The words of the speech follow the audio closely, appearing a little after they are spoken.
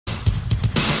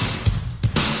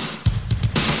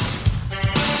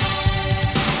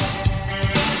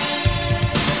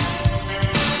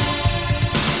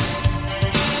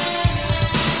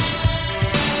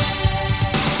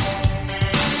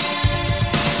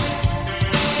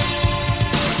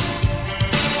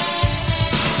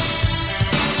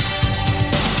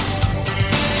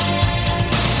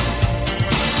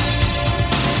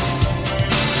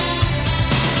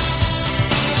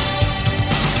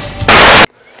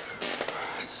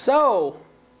So,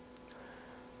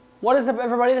 what is up,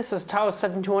 everybody? This is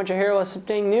Tyler7200 here with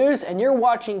Updating News, and you're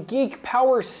watching Geek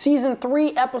Power Season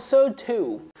 3, Episode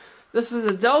 2. This is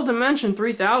the Dell Dimension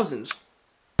 3000.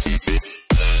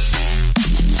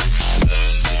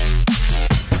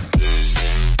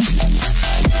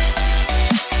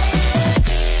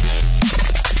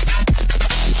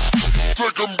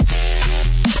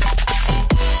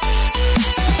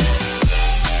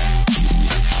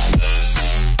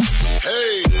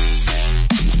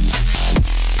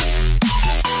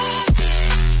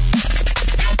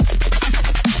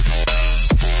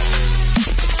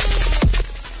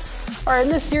 Alright,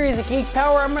 in this series of Geek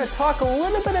Power, I'm going to talk a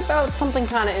little bit about something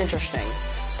kind of interesting.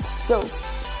 So,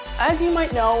 as you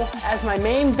might know, as my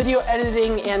main video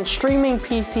editing and streaming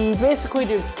PC, basically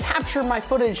to capture my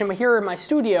footage here in my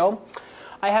studio,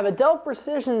 I have a Dell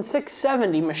Precision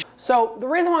 670 machine. So, the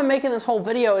reason why I'm making this whole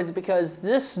video is because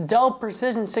this Dell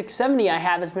Precision 670 I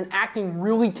have has been acting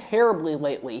really terribly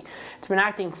lately. It's been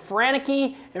acting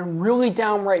frantic-y and really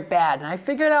downright bad, and I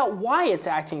figured out why it's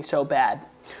acting so bad.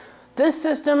 This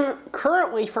system,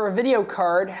 currently for a video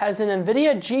card, has an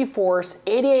NVIDIA GeForce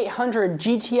 8800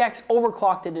 GTX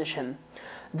Overclocked Edition.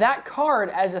 That card,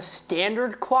 as a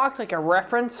standard clock, like a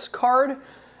reference card,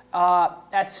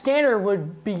 at standard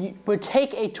would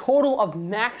take a total of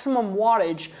maximum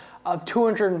wattage of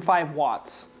 205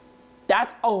 watts.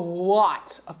 That's a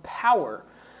lot of power.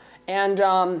 And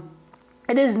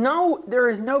there is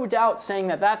no doubt saying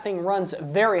that thing runs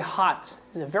very hot.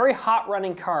 It's a very hot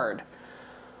running card.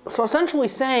 So essentially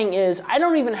saying is, I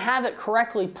don't even have it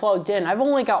correctly plugged in. I've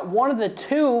only got one of the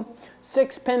two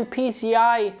 6-pin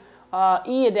PCI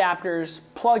E adapters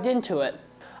plugged into it.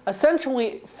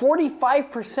 Essentially,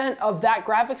 45% of that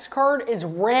graphics card is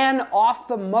ran off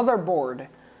the motherboard.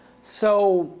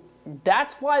 So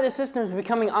that's why the system is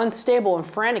becoming unstable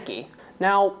and frantic-y.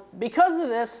 Now, because of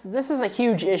this is a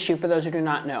huge issue for those who do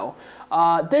not know.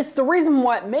 The reason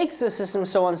what makes this system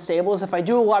so unstable is if I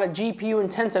do a lot of GPU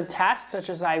intensive tasks,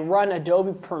 such as I run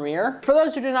Adobe Premiere. For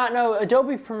those who do not know,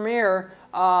 Adobe Premiere,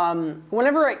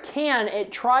 whenever it can,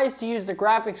 it tries to use the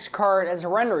graphics card as a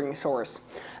rendering source.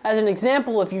 As an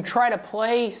example, if you try to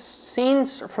play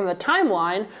scenes from the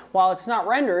timeline while it's not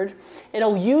rendered,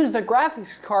 it'll use the graphics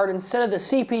card instead of the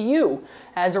CPU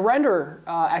as a render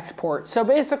export. So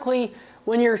basically,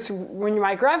 when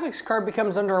my graphics card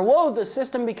becomes under load, the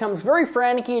system becomes very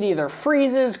frantic. It either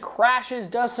freezes, crashes,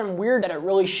 does some weird that it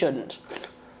really shouldn't.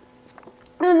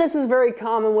 And this is very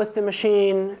common with the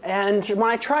machine. And when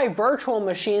I try virtual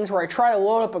machines where I try to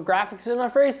load up a graphics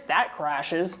interface, that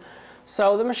crashes.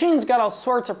 So the machine's got all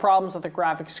sorts of problems with the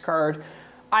graphics card.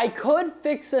 I could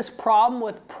fix this problem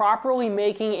with properly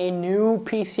making a new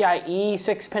PCIe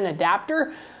 6-pin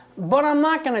adapter, but I'm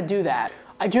not going to do that.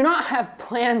 I do not have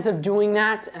plans of doing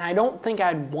that, and I don't think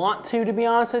I'd want to be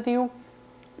honest with you.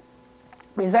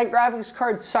 Because that graphics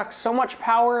card sucks so much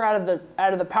power out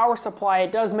of the power supply,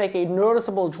 it does make a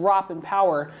noticeable drop in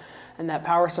power in that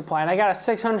power supply. And I got a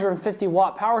 650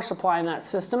 watt power supply in that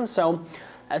system, so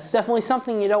that's definitely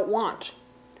something you don't want.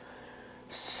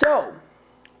 So,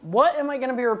 what am I going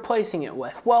to be replacing it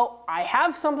with? Well, I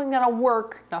have something that'll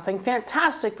work, nothing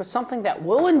fantastic, but something that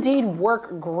will indeed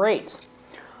work great.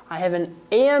 I have an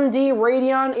AMD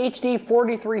Radeon HD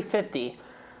 4350,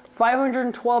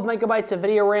 512 megabytes of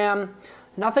video RAM,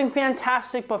 nothing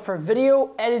fantastic, but for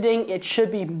video editing, it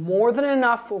should be more than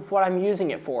enough of what I'm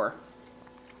using it for.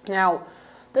 Now,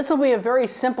 this will be a very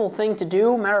simple thing to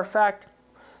do. Matter of fact,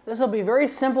 this will be very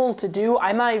simple to do.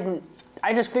 I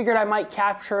just figured I might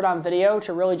capture it on video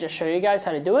to really just show you guys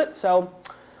how to do it. So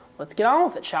let's get on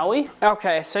with it, shall we?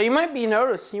 Okay, so you might be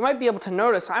able to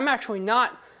notice I'm actually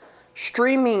not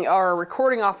streaming or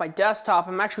recording off my desktop.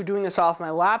 I'm actually doing this off my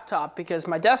laptop because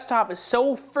my desktop is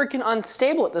so freaking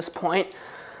unstable at this point.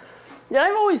 Yeah,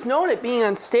 I've always known it being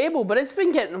unstable, but it's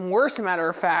been getting worse, as a matter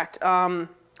of fact. I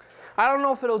don't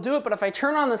know if it'll do it, but if I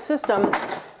turn on the system,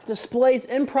 it displays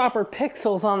improper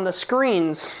pixels on the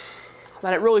screens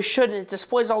that it really shouldn't. It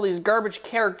displays all these garbage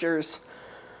characters,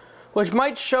 which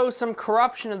might show some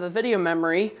corruption of the video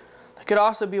memory. That could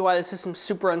also be why the system's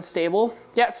super unstable.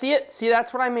 Yeah, see it? See,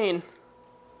 that's what I mean.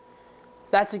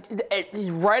 That's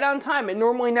right on time. It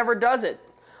normally never does it.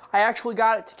 I actually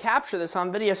got it to capture this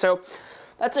on video, so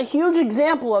that's a huge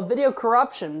example of video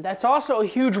corruption. That's also a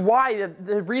huge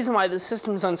the reason why the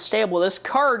system's unstable. This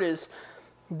card is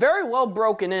very well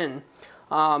broken in.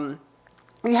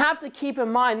 You have to keep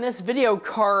in mind this video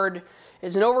card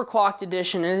is an overclocked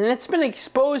edition, and it's been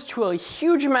exposed to a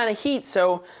huge amount of heat,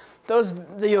 so those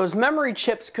memory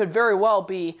chips could very well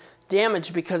be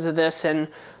damaged because of this, and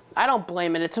I don't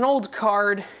blame it. It's an old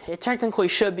card. It technically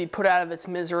should be put out of its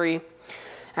misery.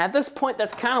 At this point,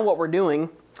 that's kind of what we're doing.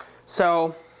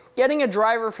 So, getting a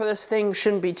driver for this thing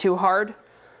shouldn't be too hard.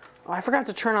 Oh, I forgot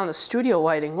to turn on the studio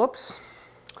lighting. Whoops.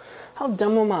 How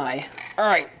dumb am I?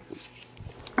 Alright.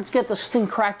 Let's get this thing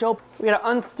cracked open. We gotta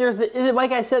unsteer the...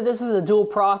 Like I said, this is a dual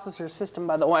processor system,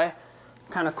 by the way.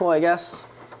 Kind of cool, I guess.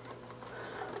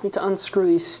 Need to unscrew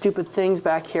these stupid things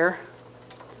back here.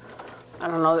 I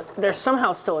don't know. They're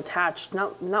somehow still attached.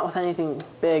 Not with anything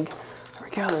big. There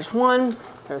we go. There's one.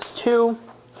 There's two.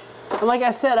 And like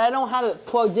I said, I don't have it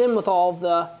plugged in with all of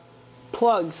the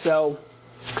plugs, so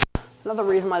another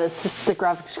reason why this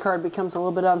graphics card becomes a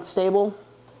little bit unstable.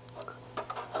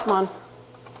 Come on.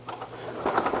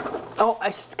 Oh,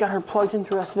 I got her plugged in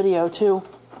through this video too.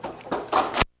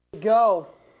 There we go.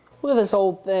 Look at this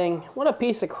old thing. What a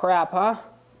piece of crap, huh?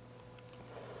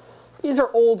 These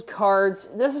are old cards.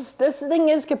 This thing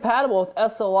is compatible with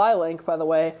SLI link, by the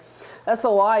way.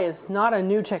 SLI is not a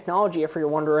new technology, if you're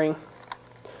wondering.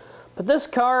 But this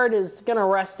card is gonna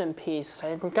rest in peace.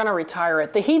 I'm gonna retire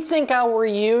it. The heatsink I'll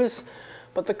reuse,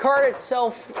 but the card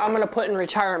itself I'm gonna put in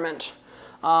retirement.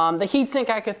 The heatsink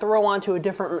I could throw onto a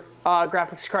different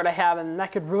graphics card I have, and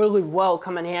that could really well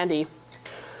come in handy.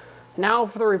 Now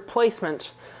for the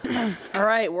replacement.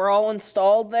 Alright, we're all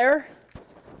installed there.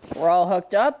 We're all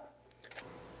hooked up.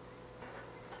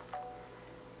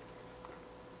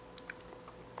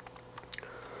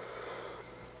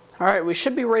 Alright, we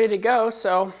should be ready to go,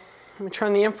 so let me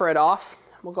turn the infrared off.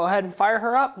 We'll go ahead and fire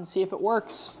her up and see if it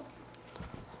works.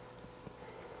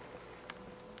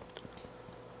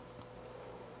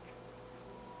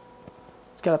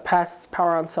 It's got to pass its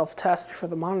power on self-test before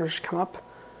the monitors come up.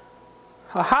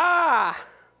 Haha!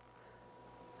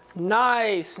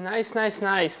 Nice, nice, nice,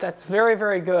 nice. That's very,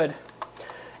 very good.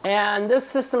 And this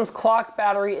system's clock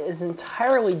battery is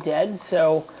entirely dead,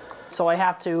 so I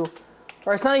have to...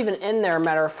 Or it's not even in there,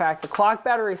 matter of fact. The clock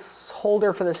battery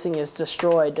holder for this thing is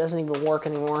destroyed. It doesn't even work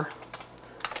anymore.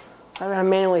 I'm going to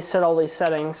manually set all these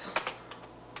settings.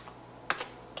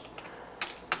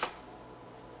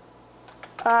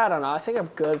 I don't know. I think I'm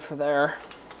good for there.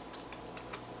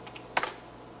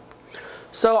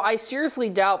 So I seriously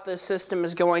doubt this system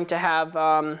is going to have...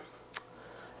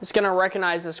 it's going to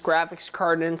recognize this graphics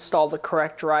card and install the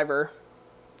correct driver.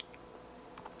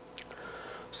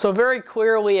 So very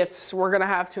clearly, we're going to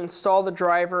have to install the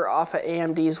driver off of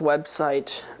AMD's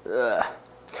website. Ugh.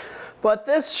 But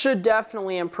this should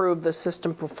definitely improve the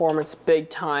system performance big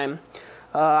time.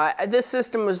 This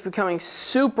system was becoming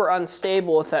super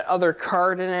unstable with that other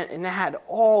card in it, and it had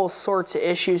all sorts of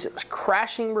issues. It was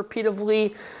crashing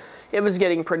repeatedly. It was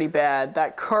getting pretty bad.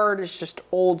 That card is just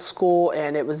old school,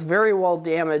 and it was very well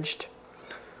damaged.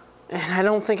 And I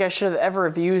don't think I should have ever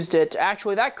have used it.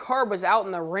 Actually, that card was out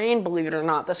in the rain, believe it or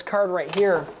not. This card right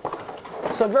here.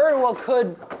 So it very well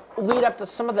could lead up to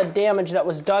some of the damage that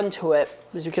was done to it.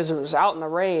 Just because it was out in the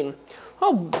rain.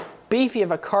 How beefy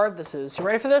of a card this is. You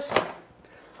ready for this?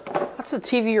 That's the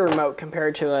TV remote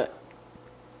compared to it.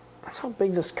 That's how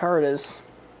big this card is.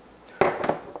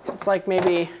 It's like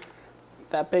maybe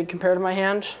that big compared to my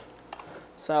hand.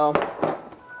 So,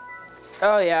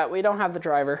 oh yeah, we don't have the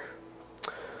driver.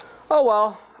 Oh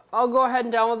well, I'll go ahead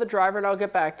and download the driver and I'll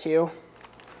get back to you.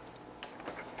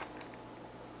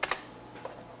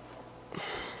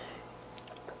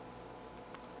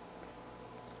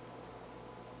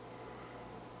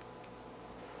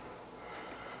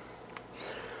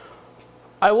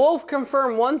 I will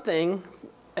confirm one thing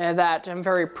that I'm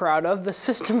very proud of. The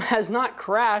system has not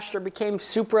crashed or became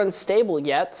super unstable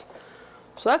yet.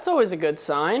 So that's always a good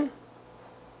sign.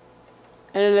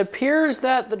 And it appears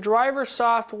that the driver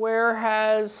software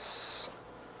has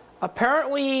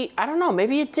apparently, I don't know,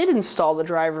 maybe it did install the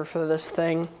driver for this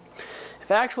thing. If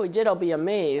it actually did, I'll be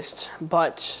amazed.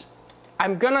 But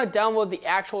I'm going to download the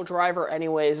actual driver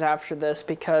anyways after this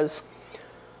because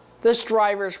this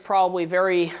driver is probably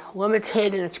very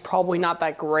limited and it's probably not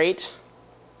that great.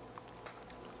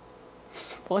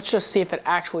 But let's just see if it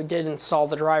actually did install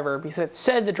the driver because it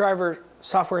said the driver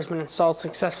software has been installed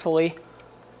successfully.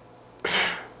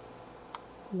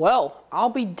 Well, I'll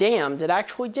be damned, it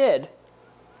actually did.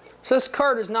 So this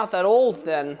card is not that old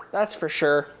then, that's for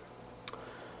sure.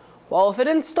 Well, if it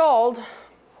installed,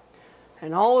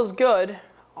 and all is good,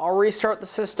 I'll restart the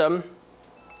system.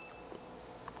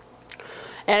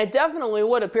 And it definitely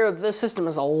would appear that this system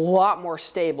is a lot more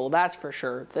stable, that's for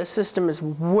sure. This system is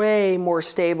way more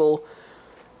stable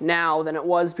now than it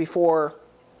was before.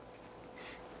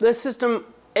 This system...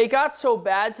 It got so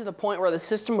bad to the point where the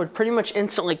system would pretty much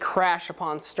instantly crash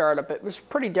upon startup. It was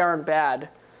pretty darn bad.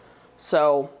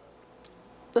 So,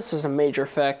 this is a major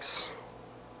fix.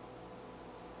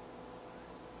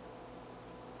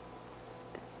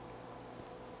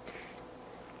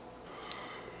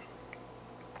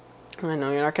 I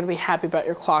know you're not going to be happy about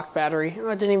your clock battery.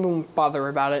 I didn't even bother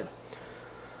about it.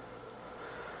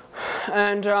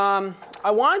 And I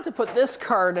wanted to put this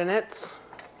card in it.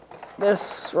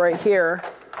 This right here.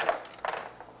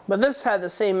 But this had the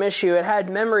same issue. It had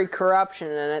memory corruption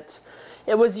in it.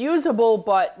 It was usable,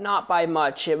 but not by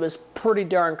much. It was pretty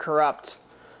darn corrupt.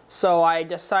 So I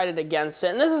decided against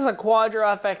it. And this is a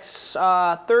Quadro FX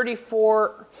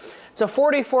 34. It's a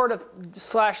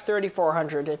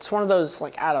 44/3400. It's one of those,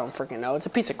 like, I don't freaking know. It's a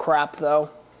piece of crap, though.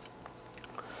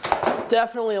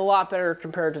 Definitely a lot better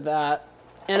compared to that.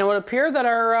 And it would appear that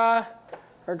our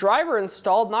driver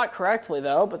installed not correctly,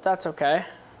 though, but that's okay.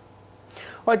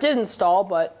 Well, it did install,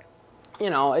 but, you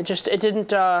know, it didn't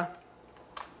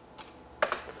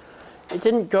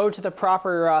go to the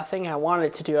proper thing I wanted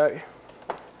it to do.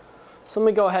 So let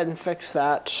me go ahead and fix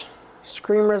that.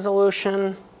 Screen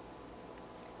resolution.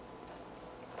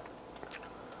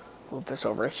 Move this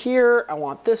over here. I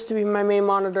want this to be my main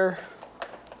monitor.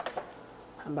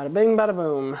 And bada bing, bada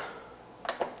boom.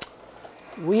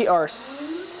 We are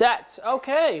set.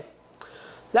 Okay.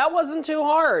 That wasn't too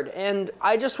hard. And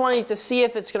I just wanted to see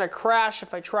if it's going to crash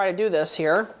if I try to do this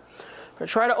here. If I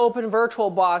try to open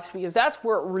VirtualBox, because that's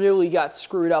where it really got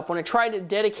screwed up. When I tried to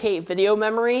dedicate video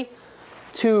memory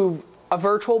to a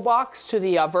VirtualBox, to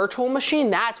the virtual machine,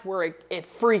 that's where it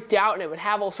freaked out and it would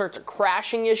have all sorts of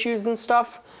crashing issues and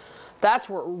stuff. That's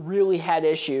where it really had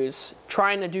issues,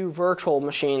 trying to do virtual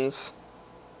machines.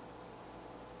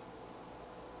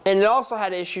 And it also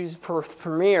had issues with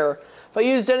Premiere. If I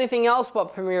used anything else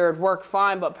but Premiere, it worked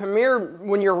fine. But Premiere,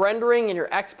 when you're rendering and you're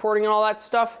exporting and all that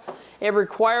stuff, it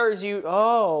requires you...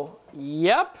 Oh,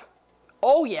 yep.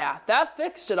 Oh, yeah, that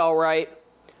fixed it all right.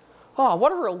 Oh,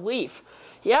 what a relief.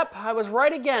 Yep, I was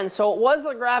right again. So it was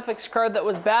the graphics card that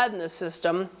was bad in this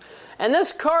system. And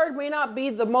this card may not be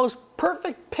the most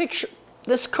perfect picture...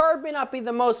 This card may not be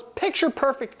the most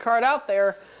picture-perfect card out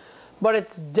there, but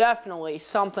it's definitely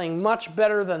something much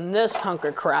better than this hunk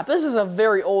of crap. This is a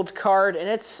very old card, and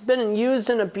it's been used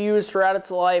and abused throughout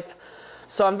its life.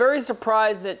 So I'm very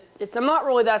surprised that I'm not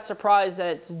really that surprised that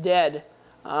it's dead.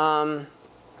 I'm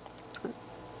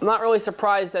not really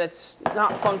surprised that it's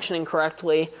not functioning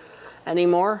correctly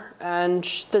anymore. And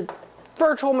the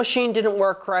virtual machine didn't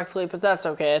work correctly, but that's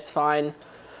okay. It's fine.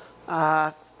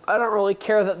 I don't really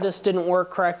care that this didn't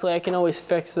work correctly. I can always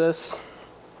fix this.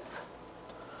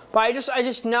 But I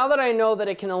just now that I know that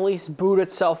it can at least boot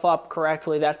itself up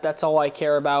correctly, that's all I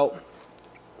care about.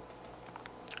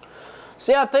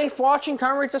 So yeah, thanks for watching,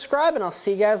 comment, rate, subscribe, and I'll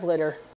see you guys later.